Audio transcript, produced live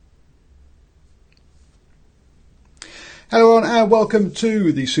Hello and welcome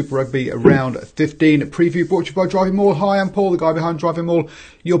to the Super Rugby Round 15 preview brought to you by Driving Mall. Hi, I'm Paul, the guy behind Driving Mall,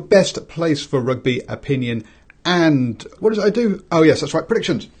 your best place for rugby opinion and, what did I do? Oh yes, that's right,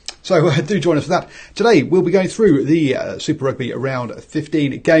 predictions. So do join us for that. Today we'll be going through the Super Rugby Round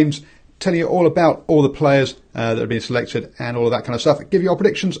 15 games, telling you all about all the players that have been selected and all of that kind of stuff, give you our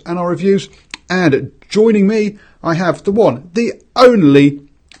predictions and our reviews. And joining me, I have the one, the only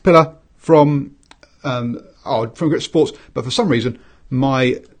pillar from Grit Sports, but for some reason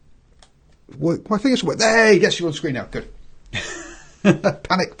my fingers were there. Yes, you're on screen now. Good.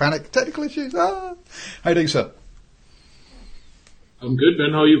 Panic, technical issues. How you doing, sir? I'm good,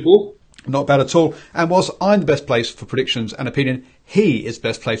 Ben. How are you, Paul? Not bad at all. And whilst I'm the best place for predictions and opinion, he is the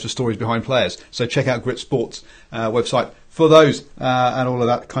best place for stories behind players. So check out Grit Sports website for those and all of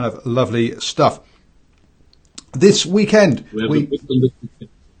that kind of lovely stuff. This weekend,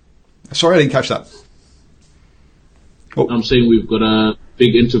 Sorry, I didn't catch that. Oh. I'm saying we've got a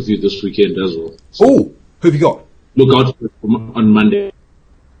big interview this weekend as well. So who have you got? Look out for it on Monday.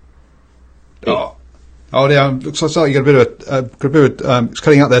 Oh yeah. Looks like you got a bit of it's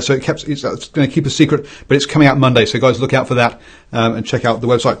cutting out there, so it's going to keep a secret, but it's coming out Monday. So guys, look out for that and check out the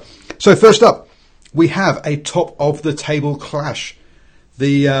website. So first up, we have a top of the table clash: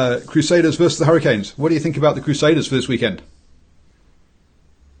 the Crusaders versus the Hurricanes. What do you think about the Crusaders for this weekend?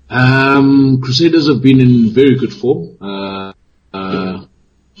 Crusaders have been in very good form.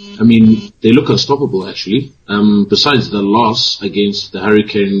 They look unstoppable actually. Besides the loss against the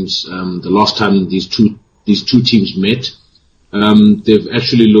Hurricanes, the last time these two teams met, they've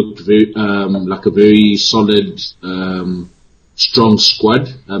actually looked very like a very solid, strong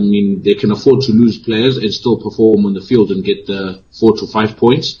squad. I mean, they can afford to lose players and still perform on the field and get the 4 to 5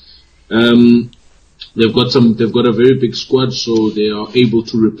 points. They've got a very big squad, so they are able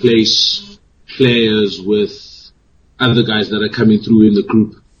to replace players with other guys that are coming through in the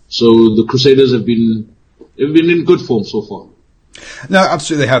group. So the Crusaders have been in good form so far. No,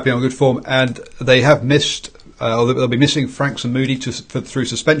 absolutely, they have been on good form, and they have missed. They'll be missing Franks and Moody through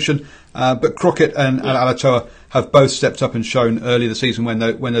suspension, but Crockett and Alatoa have both stepped up and shown early the season when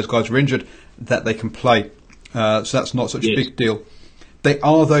those guys were injured that they can play. So that's not such a big deal. They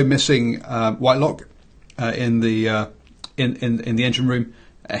are though missing Whitelock in the engine room,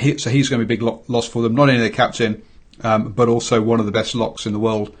 so he's going to be a big loss for them. Not only their captain, but also one of the best locks in the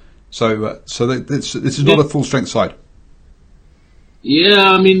world. So this is not a full strength side.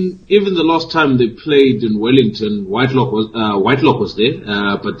 Yeah, I mean, even the last time they played in Wellington, Whitelock was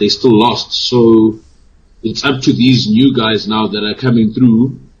there, but they still lost. So it's up to these new guys now that are coming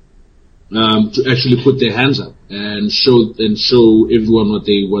through to actually put their hands up and show everyone what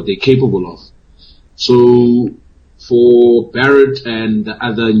they're capable of. So for Barrett and the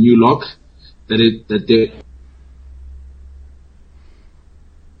other new lock,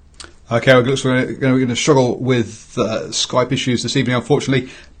 Okay, it looks like we're going to struggle with Skype issues this evening, unfortunately.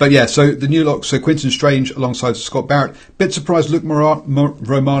 But yeah, so the new lock, so Quinton Strange alongside Scott Barrett. Bit surprised Luke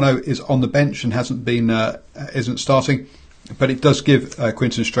Romano is on the bench and isn't starting, but it does give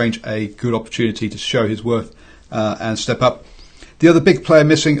Quinton Strange a good opportunity to show his worth and step up. The other big player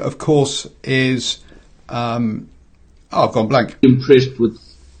missing, of course, is I've gone blank. Impressed with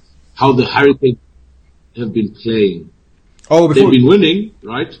how the Hurricanes have been playing. They've been winning,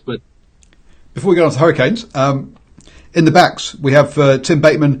 right? But before we get on to the Hurricanes, in the backs we have Tim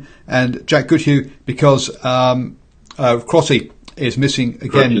Bateman and Jack Goodhue because Crotty is missing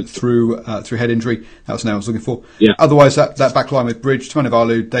again through head injury. That was the name I was looking for. Yeah. Otherwise, that back line with Bridge,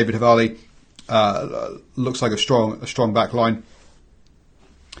 Tamanivalu, David Havali looks like a strong back line.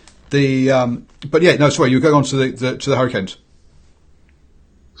 But yeah, no, sorry, you were going on to the Hurricanes.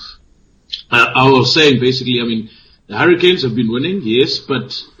 I was saying basically, I mean, the Hurricanes have been winning, yes,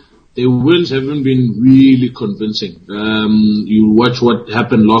 but their wins haven't been really convincing. You watch what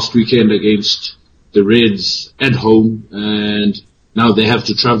happened last weekend against the Reds at home, and now they have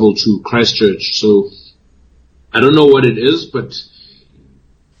to travel to Christchurch. So I don't know what it is, but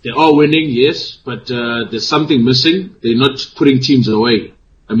they are winning, yes, but there's something missing. They're not putting teams away.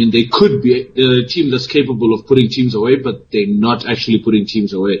 I mean, they could be a team that's capable of putting teams away, but they're not actually putting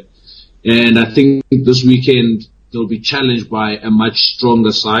teams away. And I think this weekend they'll be challenged by a much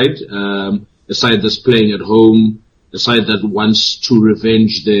stronger side, a side that's playing at home, a side that wants to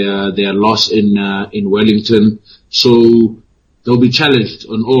revenge their loss in Wellington. So they'll be challenged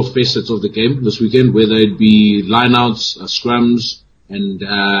on all facets of the game this weekend, whether it be lineouts, scrums, and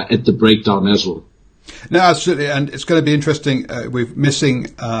at the breakdown as well. No, absolutely, and it's going to be interesting. We're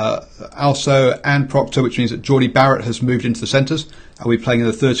missing Also and Proctor, which means that Geordie Barrett has moved into the centres. We're playing in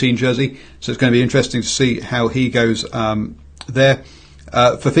the 13 jersey, so it's going to be interesting to see how he goes there.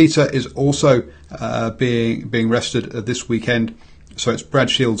 Fafita is also being rested this weekend, so it's Brad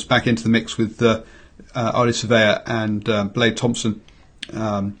Shields back into the mix with Ari Surveyor and Blade Thompson,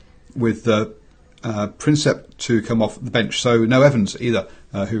 with Princep to come off the bench. So no Evans either,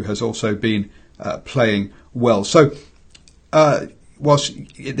 who has also been playing well. So whilst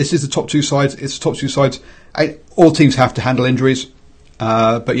this is the top two sides, it's the top two sides. All teams have to handle injuries,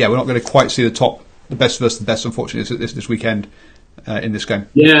 but yeah, we're not going to quite see the best versus the best, unfortunately, this weekend in this game.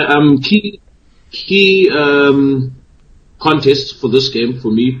 Yeah, key contest for this game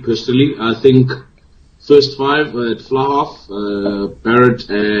for me personally. I think first five at Flahoff, Barrett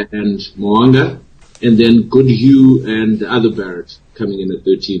and Moanga, and then Goodhue and the other Barrett coming in at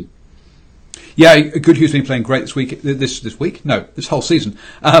 13. Yeah, Goodhue's been playing great this week. This whole season,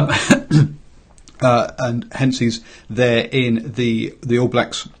 and hence he's there in the All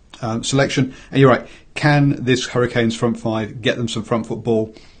Blacks selection. And you're right. Can this Hurricanes front five get them some front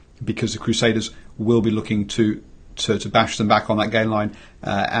football? Because the Crusaders will be looking to bash them back on that gain line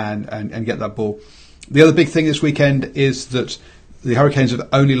and get that ball. The other big thing this weekend is that the Hurricanes have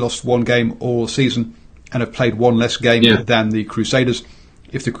only lost one game all season and have played one less game than the Crusaders.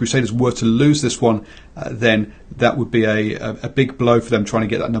 If the Crusaders were to lose this one, then that would be a big blow for them trying to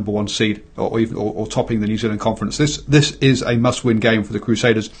get that number one seed or topping the New Zealand Conference. This is a must-win game for the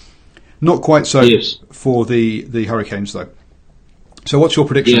Crusaders. Not quite so for the Hurricanes, though. So what's your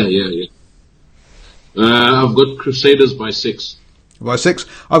prediction? Yeah. I've got Crusaders by 6. By 6?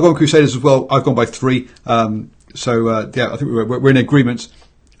 I've gone Crusaders as well. I've gone by 3. I think we're in agreement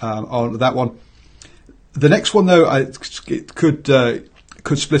on that one. The next one, though, it could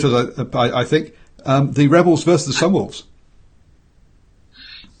split us, I think. The Rebels versus the Sunwolves.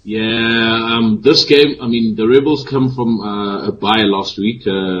 Yeah, this game, I mean, the Rebels come from a bye last week,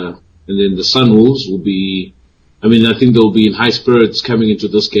 and then the Sunwolves will be, I think they'll be in high spirits coming into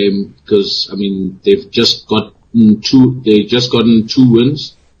this game because, they've just gotten 2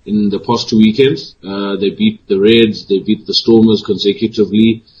 wins in the past 2 weekends. They beat the Reds, they beat the Stormers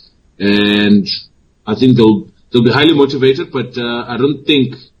consecutively, and I think they'll be highly motivated, but I don't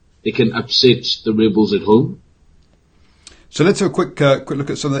think they can upset the Rebels at home. So let's have a quick look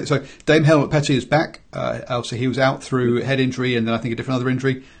at some of that. So Dame Helmut Petty is back. Also, he was out through head injury and then I think a different other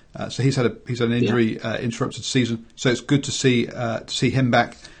injury. So he's had an injury interrupted season. So it's good to see him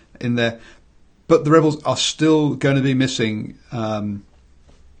back in there. But the Rebels are still going to be missing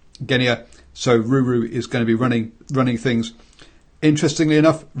Genia. So Ruru is going to be running things. Interestingly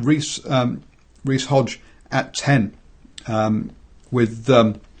enough, Reece Hodge at 10, with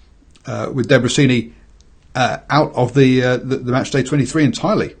Debrasini out of the match day 23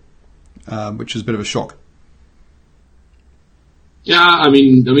 entirely, which is a bit of a shock. Yeah, I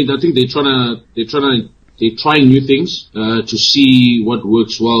think they're trying new things to see what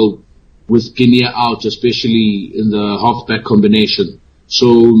works well with Guinea out, especially in the halfback combination.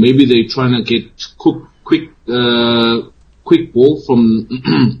 So maybe they're trying to get quick ball from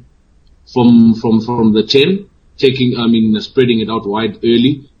the 10, spreading it out wide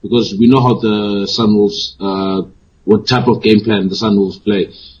early, because we know how the Sunwolves, what type of game plan the Sunwolves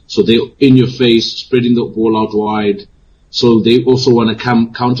play. So they're in your face, spreading the ball out wide. So they also want to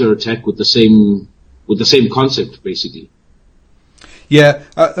counter attack with the same concept, basically. Yeah,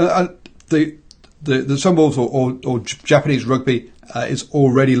 the Sunwolves or Japanese rugby is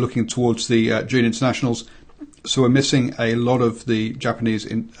already looking towards the June internationals. So we're missing a lot of the Japanese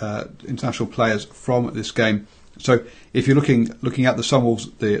international players from this game. So if you're looking at the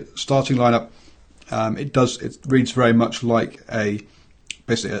Sunwolves, the starting lineup, it reads very much like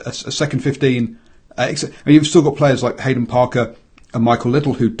basically a second 15. You've still got players like Hayden Parker and Michael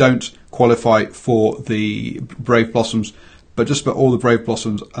Little who don't qualify for the Brave Blossoms, but just about all the Brave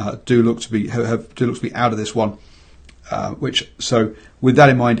Blossoms do look to be out of this one. So with that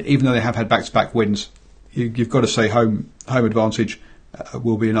in mind, even though they have had back-to-back wins, you've got to say home advantage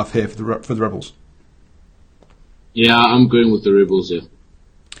will be enough here for the Rebels. Yeah, I'm going with the Rebels here.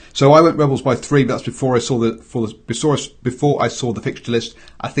 So I went Rebels by 3, but that's before I saw the fixture list.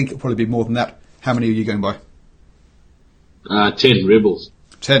 I think it'll probably be more than that. How many are you going by? 10 Rebels.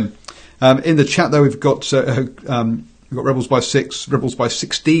 10. In the chat though, we've got Rebels by 6, Rebels by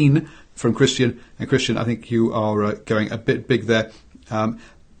 16 from Christian. And Christian, I think you are going a bit big there.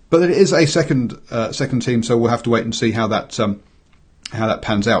 But it is a second team, so we'll have to wait and see how that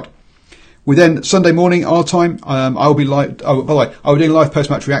pans out. We then, Sunday morning, our time, I'll be live. Oh, by the way, I'll be doing live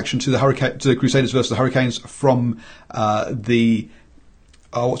post-match reaction to the Crusaders versus the Hurricanes from the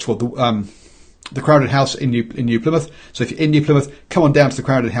Crowded House in New Plymouth. So if you're in New Plymouth, come on down to the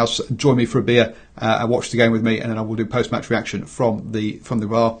Crowded House, join me for a beer, and watch the game with me, and then I will do post-match reaction from the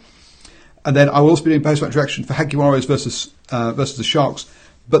bar. And then I will also be doing post-match reaction for Jaguares versus the Sharks,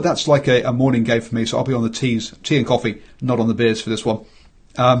 but that's like a morning game for me, so I'll be on the tea and coffee, not on the beers for this one.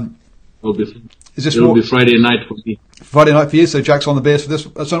 It'll be Friday night for me. Friday night for you. So Jack's on the beers for this.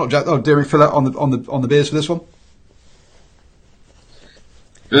 So not Jack. Oh, Derek Filler on the beers for this one.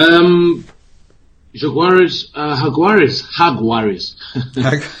 Jaguares.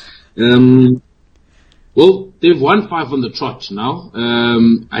 Well, they've won 5 on the trot now.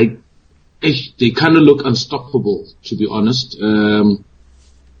 They kind of look unstoppable, to be honest.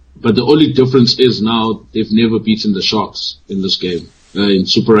 But the only difference is now they've never beaten the Sharks in this game. In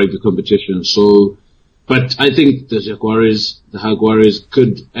Super Rugby competition. So, but I think the Jaguares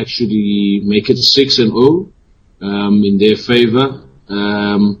could actually make it 6-0, in their favor.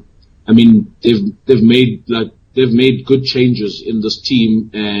 I mean, they've made good changes in this team,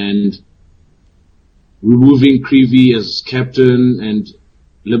 and removing Creevy as captain and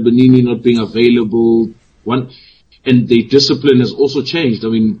Lebanini not being available, and the discipline has also changed. I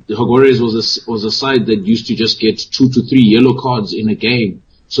mean, the Jaguares was a side that used to just get 2 to 3 yellow cards in a game.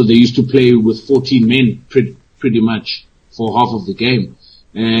 So they used to play with 14 men pretty much for half of the game.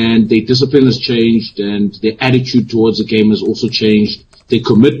 And their discipline has changed, and their attitude towards the game has also changed. Their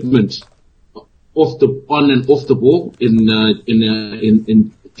commitment on and off the ball during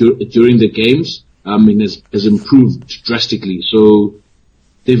the games, has improved drastically. So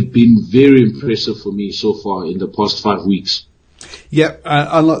they've been very impressive for me so far in the past 5 weeks. Yeah,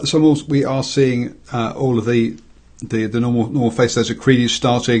 unlike the Sunwolves, we are seeing all of the normal faces. There's a Creedy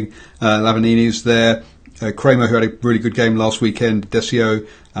starting, Lavanini's there, Kramer, who had a really good game last weekend, Decio,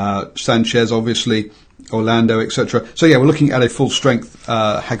 Sanchez, obviously, Orlando, etc. So yeah, we're looking at a full strength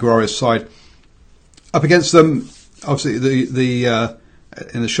Jaguares side. Up against them, obviously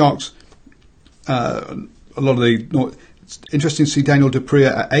in the Sharks, a lot of the. It's interesting to see Daniel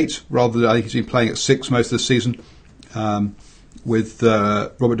Dupria at 8, rather than I think he's been playing at 6 most of the season, with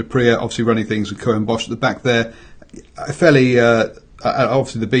Robert Dupria obviously running things and Cohen Bosch at the back there. A fairly,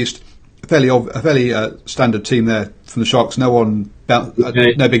 obviously the Beast, a fairly standard team there from the Sharks. No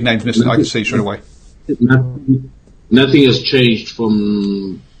big names missing. I can see straight away. Nothing has changed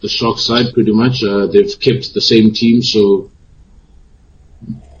from the Sharks side. Pretty much, they've kept the same team. So.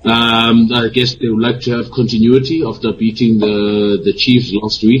 I guess they would like to have continuity after beating the Chiefs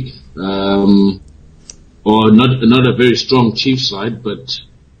last week, or not a very strong Chiefs side, but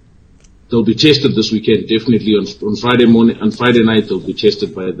they'll be tested this weekend. Definitely on Friday morning, on Friday night, they'll be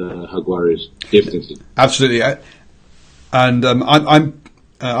tested by the Jaguares. Definitely, absolutely. And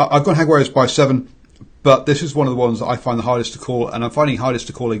I've gone Jaguares by 7, but this is one of the ones that I find the hardest to call, and I'm finding hardest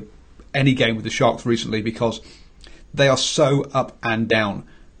to call any game with the Sharks recently because they are so up and down.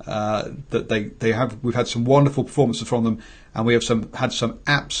 That we've had some wonderful performances from them, and we have had some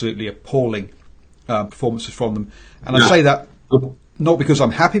absolutely appalling performances from them. And I say that not because I'm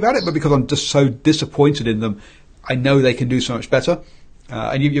happy about it, but because I'm just so disappointed in them. I know they can do so much better.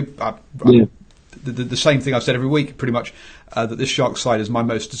 The same thing I've said every week, pretty much, that this Sharks side is my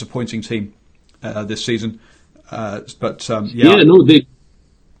most disappointing team this season. They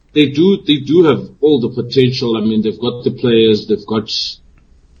do have all the potential. I mean, they've got the players, they've got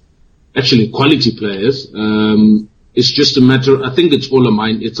actually quality players. It's just a matter, I think it's a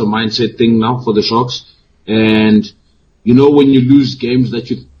mindset thing now for the Sharks. And, when you lose games that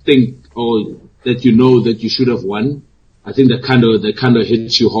you think, or that that you should have won, I think that kind of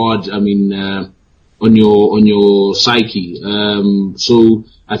hits you hard, on your psyche. So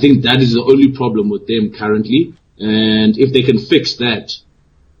I think that is the only problem with them currently. And if they can fix that,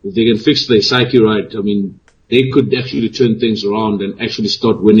 if they can fix their psyche right, they could actually turn things around and actually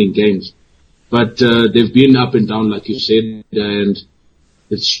start winning games. But they've been up and down, like you said, and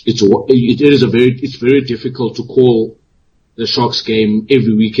it's very difficult to call the Sharks game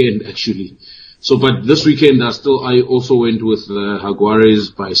every weekend, actually. So, but this weekend, I also went with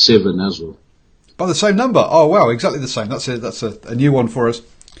Jaguares by 7 as well. By the same number? Oh wow, exactly the same. That's a new one for us.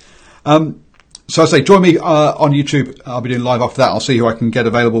 So I say, join me on YouTube. I'll be doing live after that. I'll see who I can get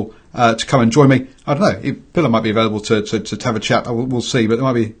available to come and join me. I don't know. Pillar might be available to have a chat. We'll see. But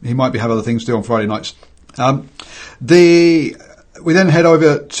he might have other things to do on Friday nights. We then head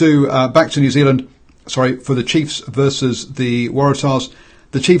over to back to New Zealand. Sorry, for the Chiefs versus the Waratahs.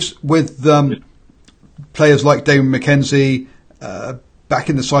 The Chiefs with players like Damon McKenzie, back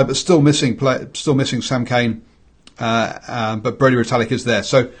in the side, but still missing Sam Cane. But Brodie Retallick is there.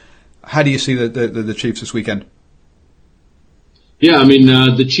 So, how do you see the Chiefs this weekend? Yeah, I mean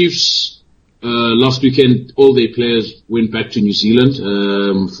the Chiefs last weekend, all their players went back to New Zealand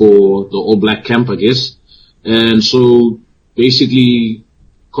for the All Black camp, I guess, and so basically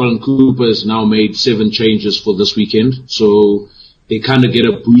Colin Cooper has now made 7 changes for this weekend. So they kind of get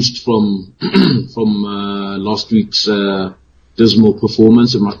a boost from last week's dismal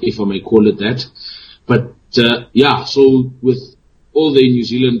performance, if I may call it that. But so with all the New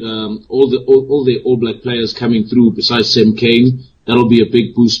Zealand, all the All Black players coming through, besides Sam Cane, that'll be a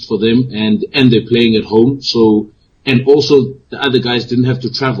big boost for them, and they're playing at home. So, and also the other guys didn't have to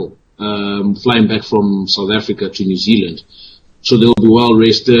travel, flying back from South Africa to New Zealand, so they'll be well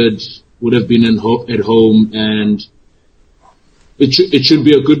rested. Would have been at home, and it should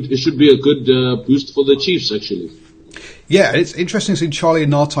be a good boost for the Chiefs, actually. Yeah, it's interesting seeing Charlie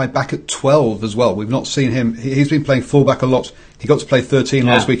Ngatai back at 12 as well. We've not seen him. He's been playing fullback a lot. He got to play 13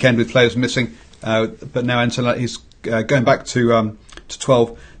 last weekend with players missing, but now he's going back to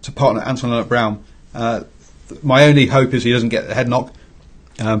 12 to partner Anton Leonard-Brown. My only hope is he doesn't get a head knock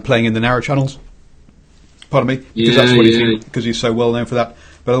playing in the narrow channels. Pardon me, because that's what because he's so well known for that.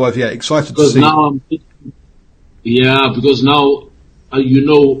 But otherwise, excited to see. Because now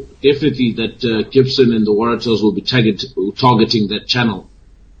definitely that Gibson and the Waratahs will be targeting that channel,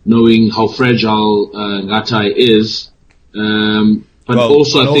 knowing how fragile Ngatai is. But I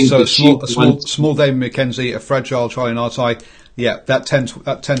think the small David McKenzie, a fragile Charlie Ngatai. Yeah, that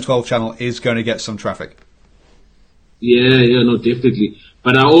 10-12 channel is going to get some traffic. No, definitely.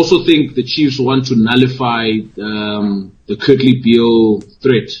 But I also think the Chiefs want to nullify the Kurtley Beale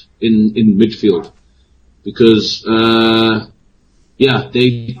threat in midfield, because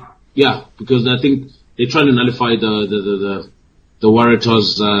because I think they're trying to nullify the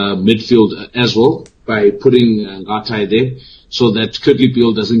Waratahs midfield as well by putting Ngatai there, so that Kurtley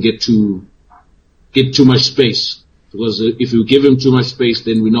Beale doesn't get too much space. Because if you give him too much space,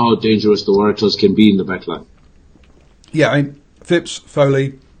 then we know how dangerous the Waratahs can be in the back line. Yeah, I mean, Phipps,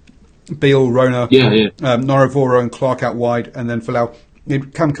 Foley, Beale, Rona, Noravoro and Clark out wide, and then Folau.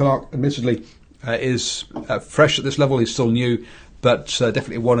 Cam Clark, admittedly, is fresh at this level. He's still new, but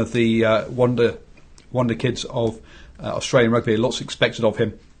definitely one of the wonder kids of Australian rugby. Lots expected of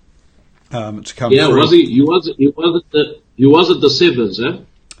him to come. Yeah, through. Was he? He was at the Sevens, eh?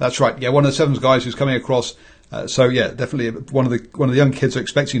 That's right. Yeah, one of the Sevens guys who's coming across. Definitely one of the young kids are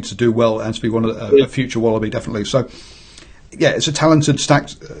expecting to do well and to be one of a future Wallaby, definitely. So, it's a talent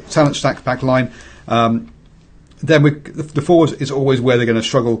stacked back line. Then with the forwards is always where they're going to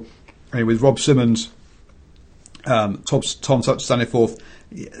struggle. I mean, with Rob Simmons, Tom Staniforth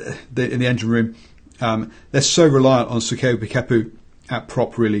in the engine room, they're so reliant on Sukeo Pikepu at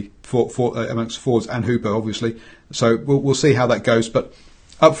prop, really, for amongst forwards and Hooper, obviously. So we'll see how that goes. But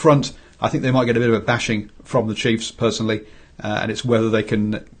up front, I think they might get a bit of a bashing from the Chiefs, personally, and it's whether they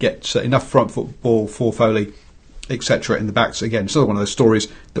can get enough front football for Foley, etc. in the backs. Again, still one of those stories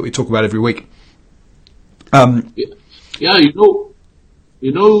that we talk about every week. The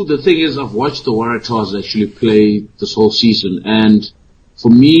thing is, I've watched the Waratahs actually play this whole season, and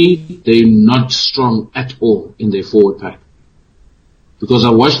for me, they're not strong at all in their forward pack. Because I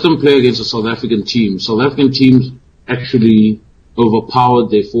watched them play against a South African team. South African teams actually overpowered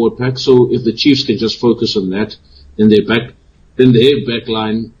their forward pack. So if the Chiefs can just focus on that, then their back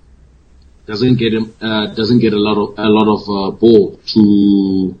line doesn't get a lot of ball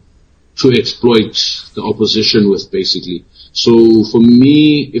to exploit the opposition with, basically. So for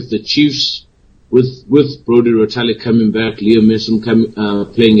me, if the Chiefs with Brodie Retallick coming back, Liam Mason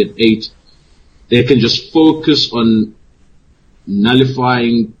playing at 8, they can just focus on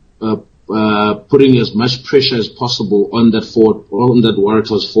nullifying, putting as much pressure as possible on that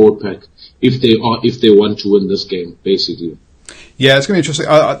Waratahs forward pack if they want to win this game, basically. Yeah, it's going to be interesting.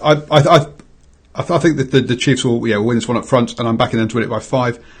 I think that the Chiefs will win this one up front, and I'm backing them to win it by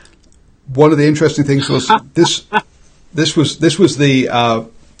 5. One of the interesting things was this was the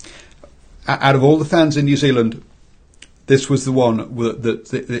out of all the fans in New Zealand, this was the one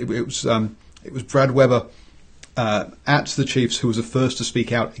that it was Brad Weber at the Chiefs who was the first to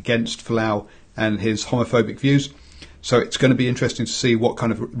speak out against Folau and his homophobic views. So it's going to be interesting to see what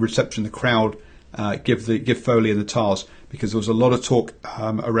kind of reception the crowd give Foley and the Tars, because there was a lot of talk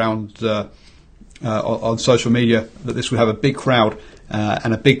around on social media that this would have a big crowd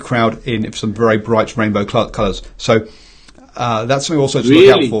and a big crowd in some very bright rainbow colours. So that's something also to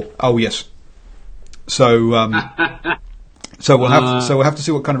look out for. Oh yes. So we'll have to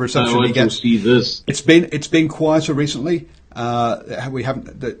see what kind of reception he gets. See this. It's been quieter recently. We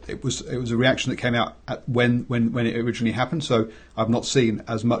haven't. It was a reaction that came out at when it originally happened. So I've not seen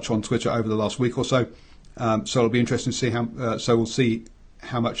as much on Twitter over the last week or so. So it'll be interesting to see how. So we'll see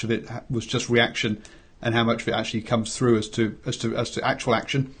how much of it was just reaction and how much of it actually comes through as to actual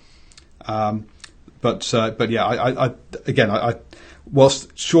action. But yeah, I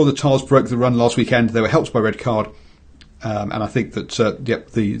whilst sure the Tars broke the run last weekend, they were helped by red card, and I think that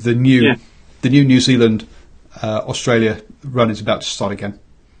the new New Zealand Australia run is about to start again.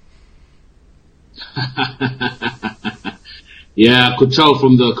 Yeah, I could tell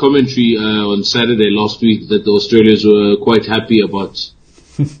from the commentary on Saturday last week that the Australians were quite happy about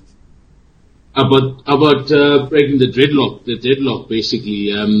breaking the deadlock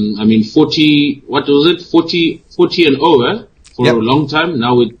basically. I mean 40 and 0 for a long time.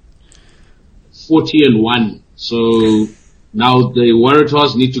 Now with 40 and 1. So now the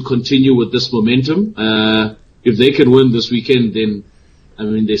Waratahs need to continue with this momentum. If they can win this weekend, then I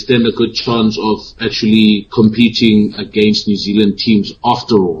mean they stand a good chance of actually competing against New Zealand teams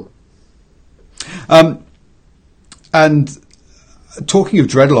after all. And talking of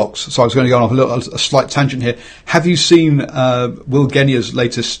dreadlocks, so I was going to go on a slight tangent here. Have you seen Will Genia's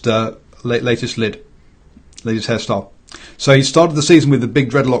latest hairstyle? So he started the season with the big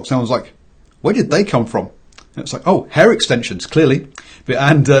dreadlocks, and I was like, where did they come from? And it's like, oh, hair extensions, clearly.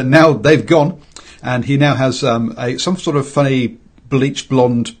 And now they've gone, and he now has some sort of funny bleach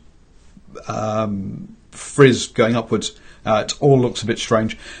blonde frizz going upwards. It all looks a bit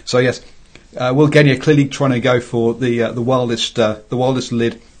strange. So yes. Will Genia clearly trying to go for the wildest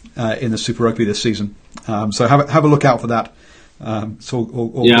lid in the Super Rugby this season. So have a look out for that.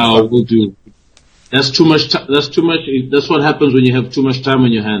 We'll do. That's too much. That's too much. That's what happens when you have too much time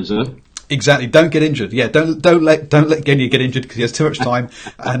on your hands, huh? Exactly. Don't get injured. Yeah. Don't let Genia get injured because he has too much time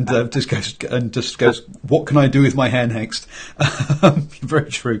and just goes. What can I do with my hair next? Very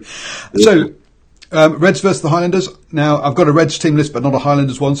true. So. Reds versus the Highlanders. Now, I've got a Reds team list, but not a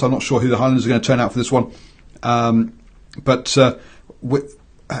Highlanders one, so I'm not sure who the Highlanders are going to turn out for this one. But how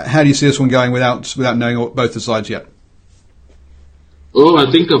do you see this one going without knowing both the sides yet? Oh,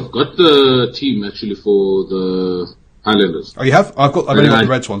 I think I've got the team actually for the Highlanders. Oh, you have? I've only got the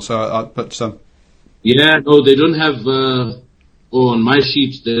Reds one, Yeah, no, they don't have. On my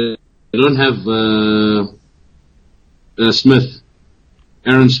sheet, they don't have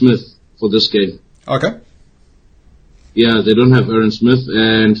Aaron Smith for this game. Okay. Yeah, they don't have Aaron Smith,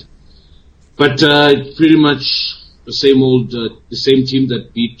 but pretty much the same team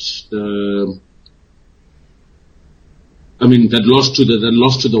that beat that lost to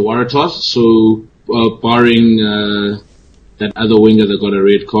the Waratahs. So barring that other winger that got a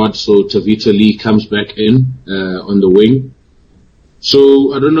red card, so Tavita Lee comes back in on the wing.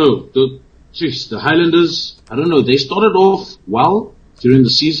 So I don't know. The Highlanders, I don't know. They started off well during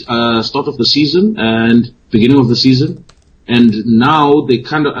the season, start of the season and beginning of the season, and now they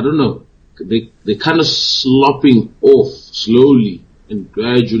kind of, I don't know, they kind of slopping off slowly and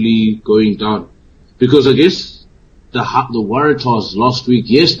gradually going down. Because I guess the Waratahs last week,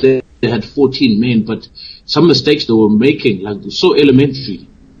 yes, they had 14 men, but some mistakes they were making, like so elementary.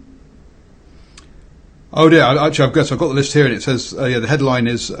 Oh dear, I've got the list here, and it says the headline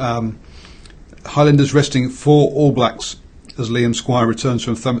is Highlanders resting 4 All Blacks as Liam Squire returns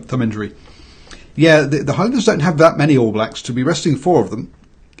from thumb injury. Yeah, the Highlanders don't have that many All Blacks. To be resting 4 of them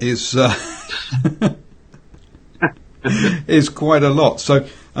is is quite a lot. So,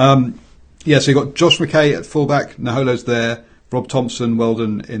 so you've got Josh McKay at fullback, Naholo's there, Rob Thompson,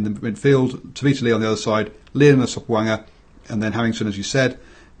 Weldon in the midfield, Tavita Lee on the other side, Liam Sopoaga, and then Harrington, as you said,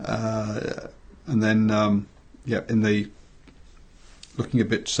 and then in the looking a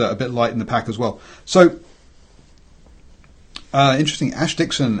bit light in the pack as well. So. Interesting. Ash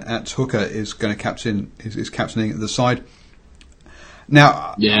Dixon at hooker is going to captain. Is captaining the side.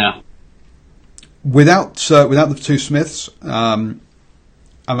 Now, without the 2 Smiths, I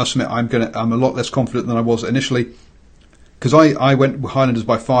must admit I'm a lot less confident than I was initially because I went with Highlanders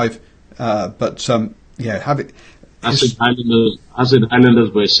by 5, but have it. I said Highlanders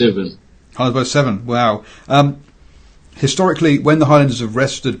by 7. Highlanders by 7. Wow. Historically, when the Highlanders have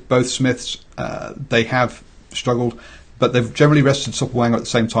rested both Smiths, they have struggled. But they've generally rested Sopoaga at the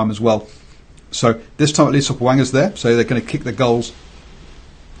same time as well. So this time at least Sopoaga's there, so they're going to kick the goals.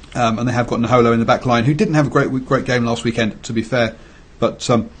 And they have got Naholo in the back line, who didn't have a great game last weekend, to be fair. But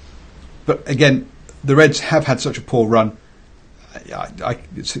again, the Reds have had such a poor run.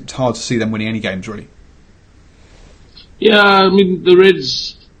 It's hard to see them winning any games, really. Yeah, I mean, the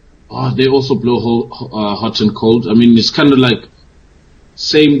Reds, they also blow hot and cold. I mean, it's kind of like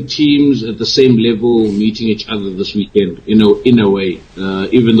same teams at the same level meeting each other this weekend, in a way,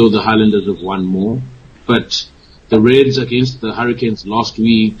 even though the Highlanders have won more. But the Reds against the Hurricanes last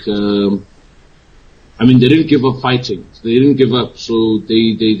week, they didn't give up fighting. They didn't give up. So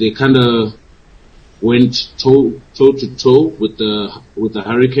they kind of went toe to toe with the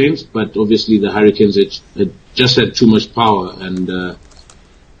Hurricanes, but obviously the Hurricanes had just had too much power, and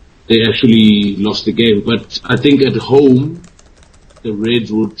they actually lost the game. But I think at home, the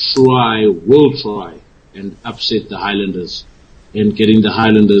Reds will try and upset the Highlanders, and getting the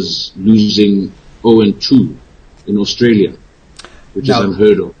Highlanders losing 0-2 in Australia, which is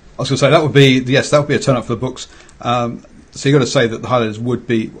unheard of. I was going to say that would be a turn up for the books. So you've got to say that the Highlanders would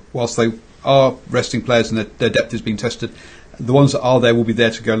be, whilst they are resting players and their depth is being tested, the ones that are there will be there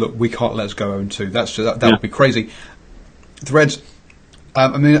to go, look, we can't let us go 0-2. That would be crazy. The Reds,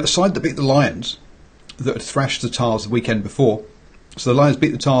 a side that beat the Lions, that had thrashed the Tars the weekend before. So the Lions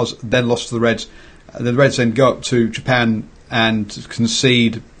beat the Tars, then lost to the Reds. The Reds then go up to Japan and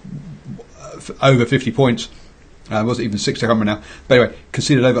concede over 50 points. It wasn't even 60, I can't remember now. But anyway,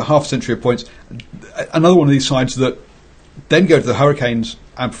 conceded over half a century of points. Another one of these sides that then go to the Hurricanes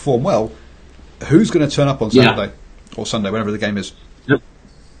and perform well. Who's going to turn up on Saturday or Sunday, whenever the game is?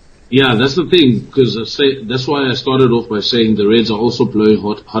 Yeah, that's the thing, because that's why I started off by saying the Reds are also blowing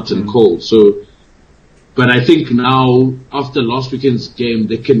hot and cold. So, but I think now after last weekend's game,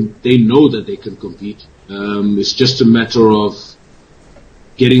 they know that they can compete. It's just a matter of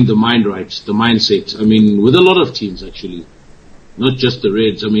getting the mind right, the mindset. With a lot of teams actually, not just the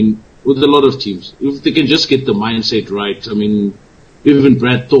Reds. With a lot of teams, if they can just get the mindset right. Even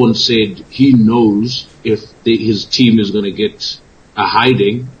Brad Thorne said he knows if his team is going to get a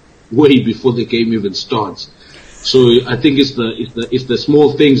hiding way before the game even starts. So I think it's the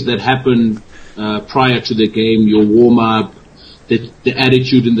small things that happen prior to the game, your warm up, the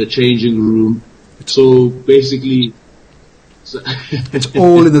attitude in the changing room. So basically, it's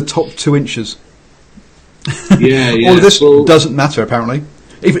all in the top 2 inches. Yeah. All of this doesn't matter apparently.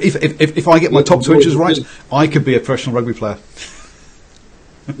 If I get my top 2 inches right, I could be a professional rugby player.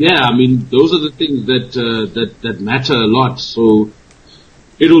 Yeah, those are the things that matter a lot. So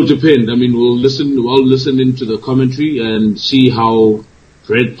it'll depend. I'll listen into the commentary and see how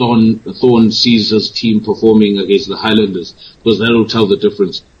Brad Thorne sees his team performing against the Highlanders, because that'll tell the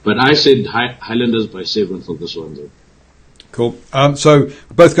difference. But I said Highlanders by 7 for this one, though. Cool. So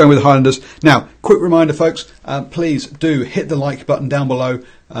we're both going with the Highlanders. Now, quick reminder, folks, please do hit the like button down below.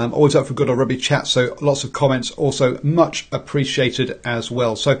 Always up for good old rugby chat, so lots of comments, also much appreciated as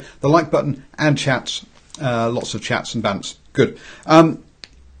well. So the like button and chats, lots of chats and bants. Good.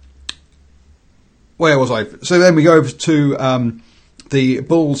 Where was I? So then we go over to the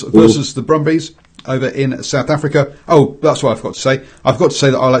Bulls versus the Brumbies over in South Africa. Oh, that's what I forgot to say. I forgot to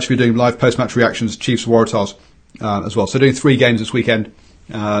say that I'll actually be doing live post-match reactions, Chiefs Waratahs. As well. So doing 3 games this weekend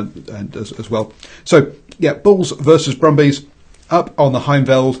and as well. So, yeah, Bulls versus Brumbies up on the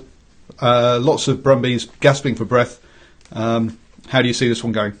Heimveld. Lots of Brumbies gasping for breath. How do you see this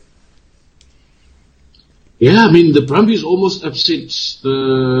one going? Yeah, the Brumbies almost upset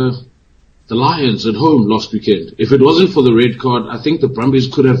the Lions at home last weekend. If it wasn't for the red card, I think the Brumbies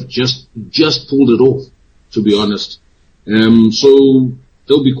could have just pulled it off, to be honest. So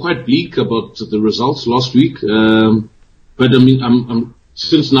they'll be quite bleak about the results last week. But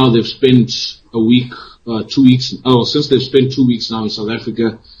since now they've spent a week, 2 weeks. Since they've spent 2 weeks now in South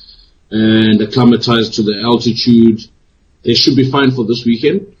Africa and acclimatized to the altitude, they should be fine for this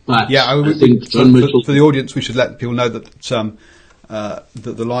weekend. But yeah, I think John Mitchell, for the audience, we should let people know that that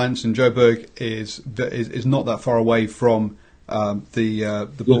the Lions in Joburg is not that far away from the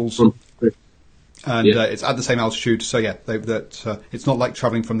Bulls. And it's at the same altitude, so yeah, it's not like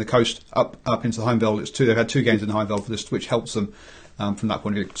travelling from the coast up into the Heimveld. They've had 2 games in the Heimveld for this, which helps them from that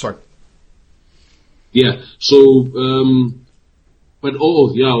point of view. Sorry. Yeah. So, I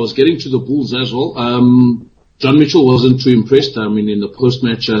was getting to the Bulls as well. John Mitchell wasn't too impressed. In the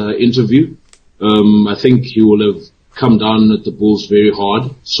post-match interview, I think he will have come down at the Bulls very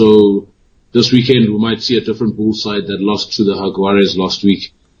hard. So this weekend we might see a different Bulls side that lost to the Jaguares last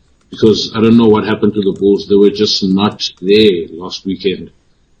week. Because I don't know what happened to the Bulls. They were just not there last weekend.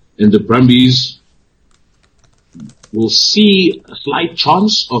 And the Brumbies will see a slight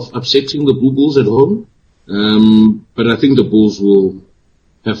chance of upsetting the Blue Bulls at home. But I think the Bulls will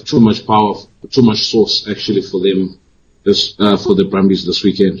have too much power, too much sauce actually for them, for the Brumbies this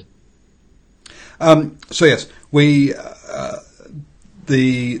weekend. So yes,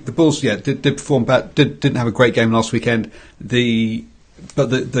 the Bulls, did perform bad, didn't have a great game last weekend.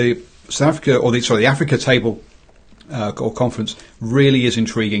 But the South Africa, the Africa table or conference really is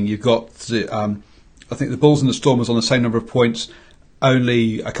intriguing. You've got I think the Bulls and the Stormers on the same number of points,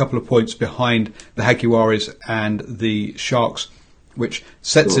 only a couple of points behind the Jaguares and the Sharks, which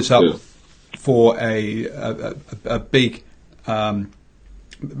sets it up for a big.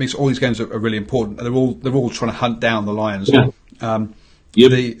 It makes all these games are really important. They're all trying to hunt down the Lions. Yeah.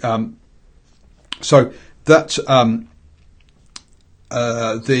 So that's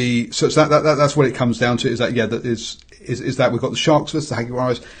that's what it comes down to. Is that that we've got the Sharks versus the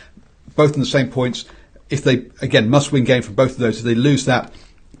Jaguares, both in the same points. If they again must-win game from both of those, if they lose that,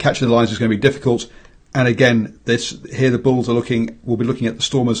 catching the Lions is going to be difficult. And again, the Bulls will be looking at the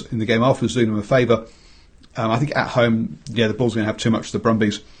Stormers in the game afterwards, doing them a favour. I think at home, the Bulls are going to have too much of the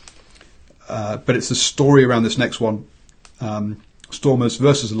Brumbies. But it's the story around this next one. Stormers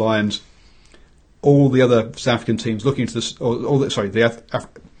versus the Lions. All the other South African teams looking to this, with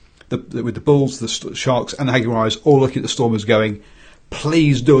the Bulls, the Sharks and the Jaguares all looking at the Stormers going,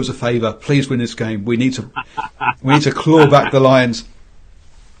 please do us a favour, please win this game. We need to claw back the Lions.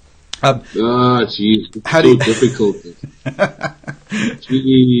 Jeez, it's so difficult.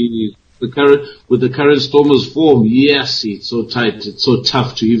 Jeez. With the current Stormers form, yes, it's so tight, it's so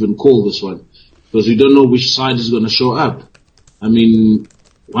tough to even call this one because we don't know which side is going to show up. I mean,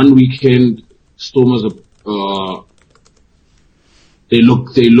 one weekend Stormers are they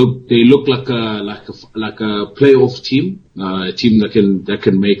look like a playoff team, a team that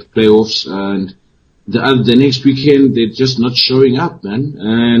can make playoffs, and the next weekend they're just not showing up, man,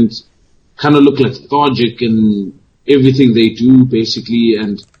 and kind of look lethargic in everything they do basically,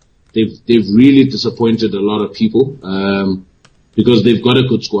 and they've really disappointed a lot of people because they've got a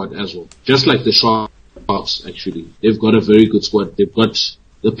good squad as well, just like the Sharks. Actually, they've got a very good squad. They've got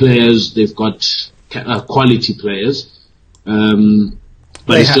the players. They've got quality players.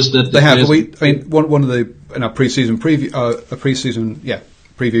 But it's just that they have. One of the in our preseason preview,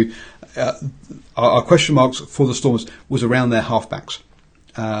 our question marks for the Stormers was around their halfbacks.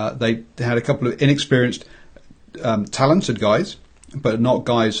 They had a couple of inexperienced, talented guys, but not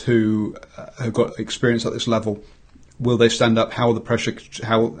guys who have got experience at this level. Will they stand up? How will the pressure?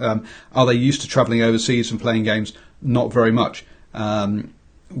 How are they used to travelling overseas and playing games? Not very much.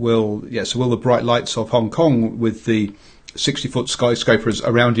 Will the bright lights of Hong Kong with the 60-foot skyscrapers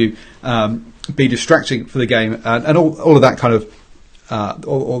around you be distracting for the game and all of that kind of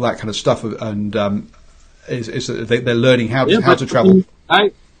all that kind of stuff? And they're learning how to travel.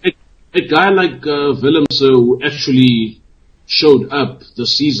 A guy like Willems, who actually showed up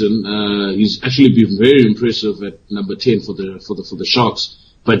this season, he's actually been very impressive at number 10 for the Sharks.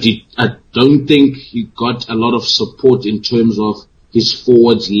 But I don't think he got a lot of support in terms of his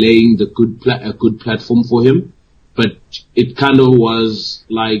forwards laying a good platform for him. But it kind of was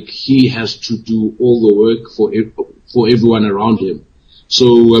like he has to do all the work for everyone around him.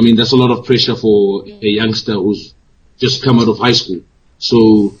 So, I mean, that's a lot of pressure for a youngster who's just come out of high school.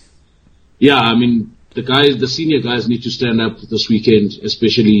 So, yeah, I mean, the senior guys need to stand up this weekend,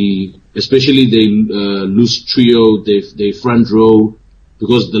 especially they loose trio, they front row,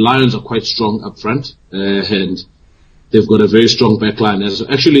 because the Lions are quite strong up front, and they've got a very strong back line.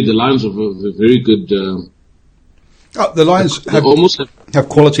 Actually, the Lions have a very good. The Lions have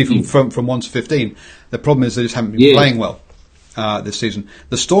quality from 1 to 15. The problem is they just haven't been playing well this season.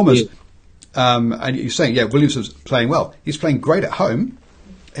 The Stormers, and you're saying, Williams is playing well. He's playing great at home.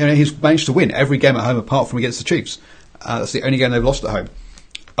 And he's managed to win every game at home apart from against the Chiefs. That's the only game they've lost at home.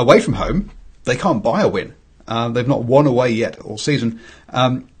 Away from home, they can't buy a win. They've not won away yet all season,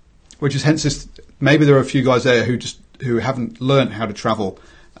 which is hence this. Maybe there are a few guys there who haven't learned how to travel,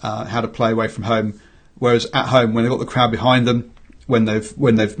 how to play away from home. Whereas at home, when they've got the crowd behind them, when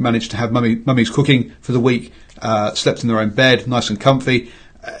they've managed to have mummy's cooking for the week, slept in their own bed, nice and comfy,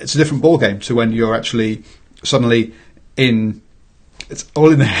 it's a different ball game to when you're actually suddenly in. It's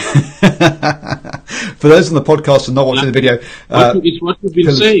all in there. For those on the podcast and not watching the video, it's what we've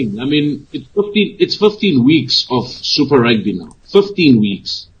been saying. I mean, it's 15 weeks of Super Rugby now. 15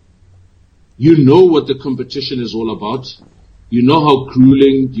 weeks. You know what the competition is all about. You know how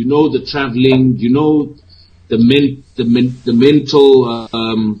grueling. You know the traveling. You know the mental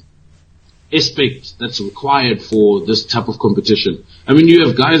aspect that's required for this type of competition. I mean, you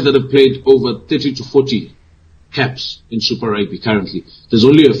have guys that have played over 30 to 40 caps in Super Rugby currently. There's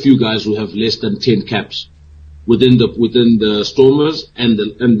only a few guys who have less than 10 caps within the Stormers and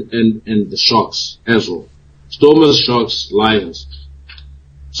the Sharks as well. Stormers, Sharks, Lions.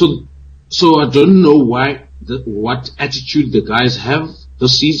 So I don't know what attitude the guys have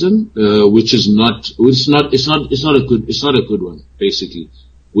this season, which is not a good one basically.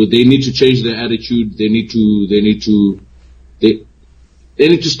 where they need to change their attitude. They need to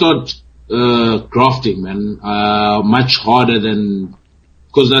start grafting, man. Much harder than,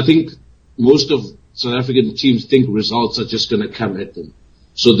 because I think most of South African teams think results are just going to come at them.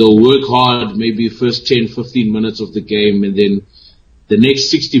 So they'll work hard, maybe first 10, 15 minutes of the game, and then the next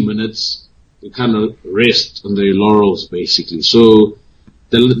 60 minutes, they kind of rest on their laurels, basically. So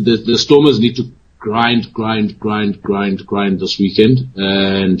the Stormers need to grind this weekend,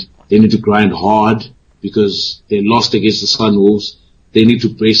 and they need to grind hard because they lost against the Sunwolves. They need to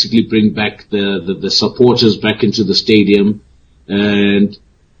basically bring back the supporters back into the stadium and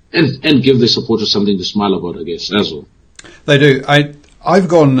give the supporters something to smile about, I guess, as well. They do. I've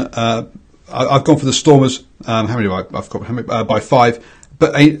gone for the Stormers. How many do I've got? By 5.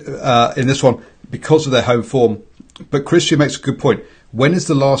 But in this one, because of their home form. But Christian makes a good point. When is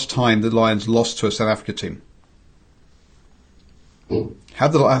the last time the Lions lost to a South Africa team?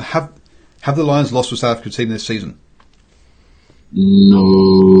 Have the Lions lost to a South Africa team this season?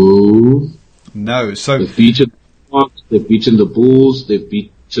 No. So they've beaten the Bulls. They've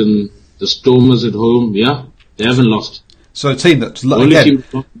beaten the Stormers at home. Yeah, they haven't lost. So a team that's the only team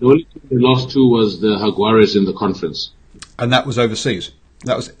they lost to was the Jaguares in the conference, and that was overseas.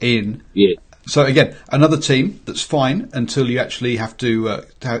 That was in. Yeah. So again, another team that's fine until you actually have to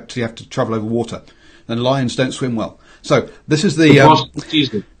travel over water. And Lions don't swim well. So this is the last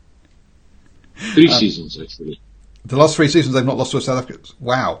season. 3 seasons actually. The last 3 seasons they've not lost to a South African.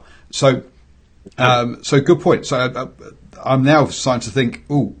 Wow. So good point. So I'm now starting to think,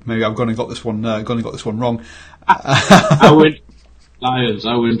 maybe I've gone and got this one wrong. I went Lions.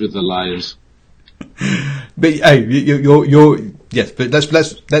 I went with the Lions. But hey, you're yes. But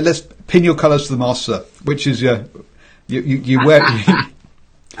let's pin your colours to the mast, sir. Which is you wear.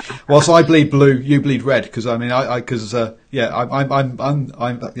 Whilst I bleed blue, you bleed red. Because I back the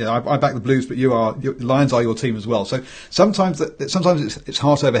Blues, but Lions are your team as well. So sometimes it's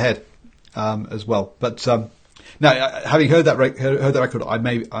heart over head as well. But now, having heard that record,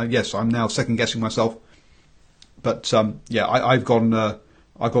 I'm now second guessing myself. But I've gone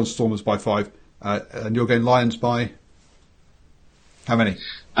Stormers by 5, and you're going Lions by how many?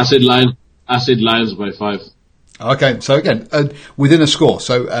 I said Lions by 5. Okay, so again, within a score,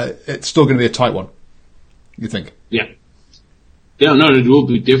 so it's still going to be a tight one, you think? Yeah, no, it will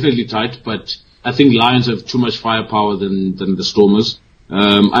be definitely tight, but I think Lions have too much firepower than the Stormers,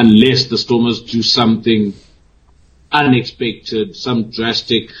 unless the Stormers do something unexpected, some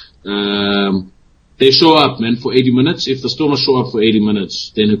drastic. They show up, man, for 80 minutes. If the Stormers show up for 80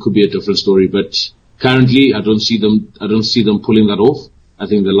 minutes, then it could be a different story. But currently, I don't see them pulling that off. I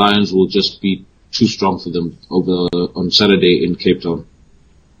think the Lions will just be too strong for them on Saturday in Cape Town.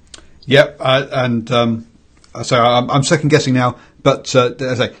 Yep, so I'm second guessing now. But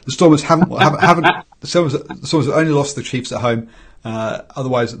as I say, the Stormers haven't. The Stormers have only lost the Chiefs at home.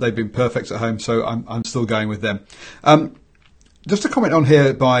 Otherwise, they've been perfect at home. So I'm still going with them. Just a comment on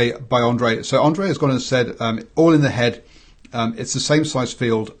here by Andre. So Andre has gone and said, all in the head, it's the same size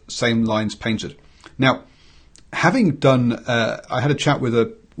field, same lines painted. Now, having done, I had a chat with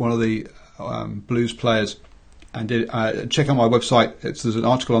one of the Blues players and did check out my website. There's an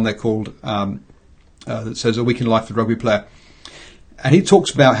article on there called that says A Week in Life for the Rugby Player. And he talks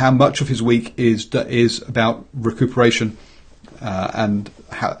about how much of his week is about recuperation and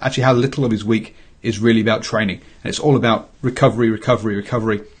how little of his week is really about training. And it's all about recovery,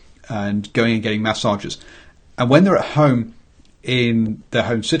 and going and getting massages. And when they're at home in their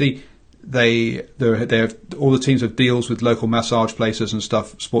home city, they have all the teams have deals with local massage places and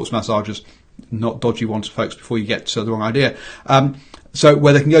stuff, sports massages, not dodgy ones, folks, before you get to the wrong idea. So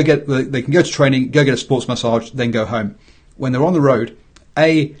where they can go to training, go get a sports massage, then go home. When they're on the road,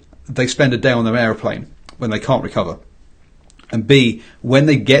 A, they spend a day on their aeroplane when they can't recover. And B, when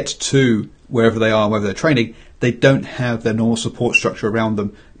they get to wherever they are, wherever they're training, they don't have their normal support structure around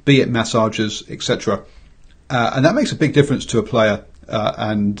them, be it massages, etc. And that makes a big difference to a player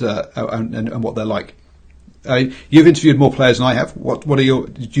and what they're like. You've interviewed more players than I have. Do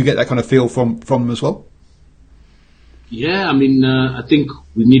you get that kind of feel from them as well? Yeah, I think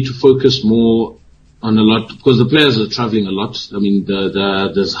we need to focus more on a lot, because the players are traveling a lot.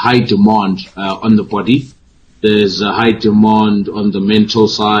 There's high demand on the body. There's a high demand on the mental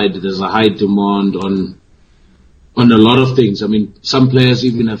side. There's a high demand on a lot of things. Some players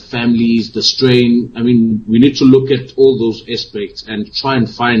even have families, the strain. We need to look at all those aspects and try and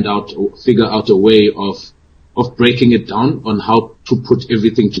figure out a way of breaking it down on how to put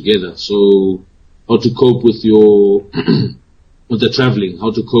everything together. So how to cope with with the traveling,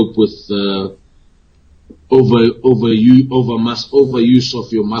 how to cope with overuse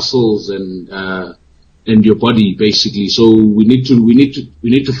of your muscles and your body, basically. So we need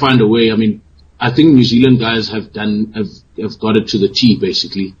to find a way. I mean, I think New Zealand guys have got it to the T,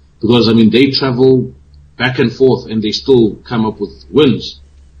 basically, because I mean they travel back and forth and they still come up with wins,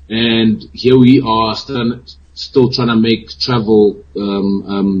 and here we are still trying to make travel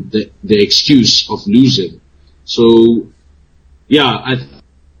the excuse of losing. So yeah,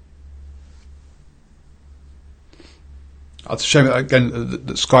 it's a shame again that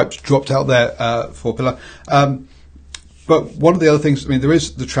Skype's dropped out there for Pillar. But one of the other things, I mean, there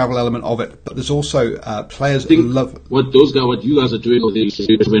is the travel element of it, but there's also players that love what you guys are doing with these.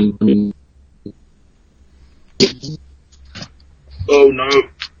 I mean, oh no.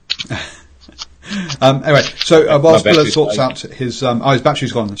 Anyway, so whilst Pillar sorts out his his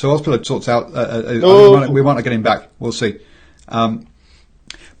battery's gone. So whilst Pillar sorts out, we might not get him back. We'll see.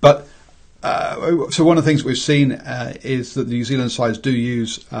 But so one of the things we've seen is that the New Zealand sides do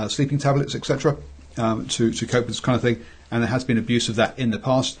use sleeping tablets, etc., to cope with this kind of thing, and there has been abuse of that in the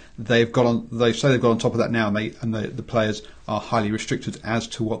past. They say they've got on top of that now, and the players are highly restricted as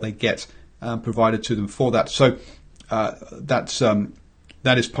to what they get provided to them for that. So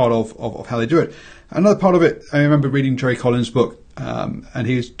that is part of how they do it. Another part of it, I remember reading Jerry Collins' book, and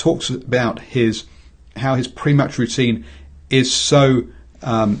he talks about how his pre-match routine is so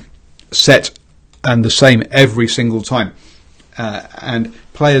set and the same every single time. And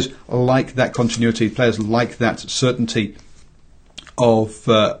players like that continuity, players like that certainty of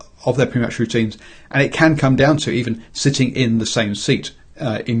their pre-match routines, and it can come down to even sitting in the same seat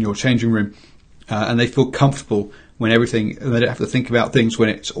in your changing room, and they feel comfortable when they don't have to think about things when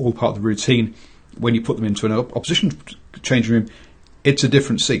it's all part of the routine. When you put them into an opposition changing room, it's a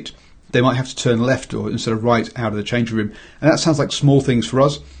different seat. They might have to turn left or instead of right out of the changing room, and that sounds like small things for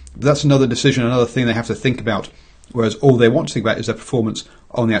us, but that's another decision, another thing they have to think about. Whereas all they want to think about is their performance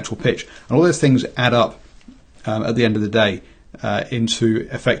on the actual pitch. And all those things add up at the end of the day into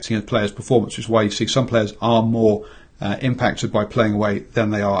affecting a player's performance, which is why you see some players are more impacted by playing away than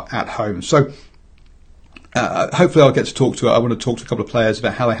they are at home. So hopefully I'll get to talk to I want to talk to a couple of players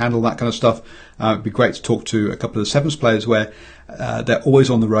about how they handle that kind of stuff. It'd be great to talk to a couple of the Sevens players where they're always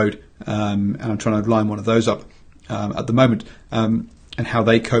on the road, and I'm trying to line one of those up at the moment. And how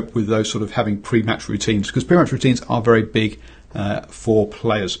they cope with those sort of having pre-match routines, because pre-match routines are very big for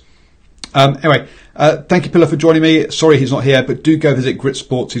players. Anyway, thank you, Pillar, for joining me. Sorry he's not here, but do go visit Grit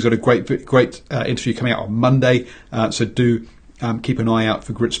Sports. He's got a great interview coming out on Monday, so do keep an eye out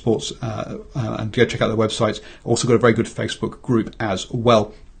for Grit Sports and go check out their website. Also got a very good Facebook group as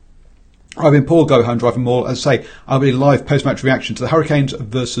well. I've been Paul Go Home Driving Maul. As I say, I'll be live post-match reaction to the Hurricanes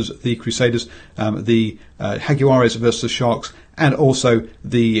versus the Crusaders, the Jaguares versus the Sharks, and also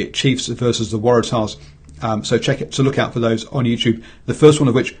the Chiefs versus the Waratahs. So look out for those on YouTube. The first one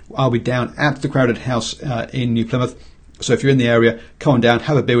of which I'll be down at the Crowded House in New Plymouth. So if you're in the area, come on down,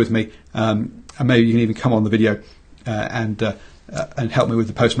 have a beer with me, and maybe you can even come on the video and help me with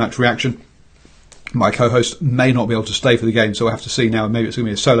the post-match reaction. My co-host may not be able to stay for the game, so we'll have to see now. Maybe it's going to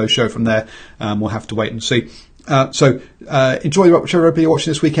be a solo show from there. We'll have to wait and see. So enjoy whichever rugby you're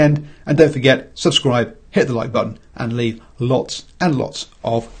watching this weekend, and don't forget, subscribe, hit the like button, and leave lots and lots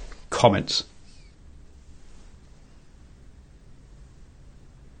of comments.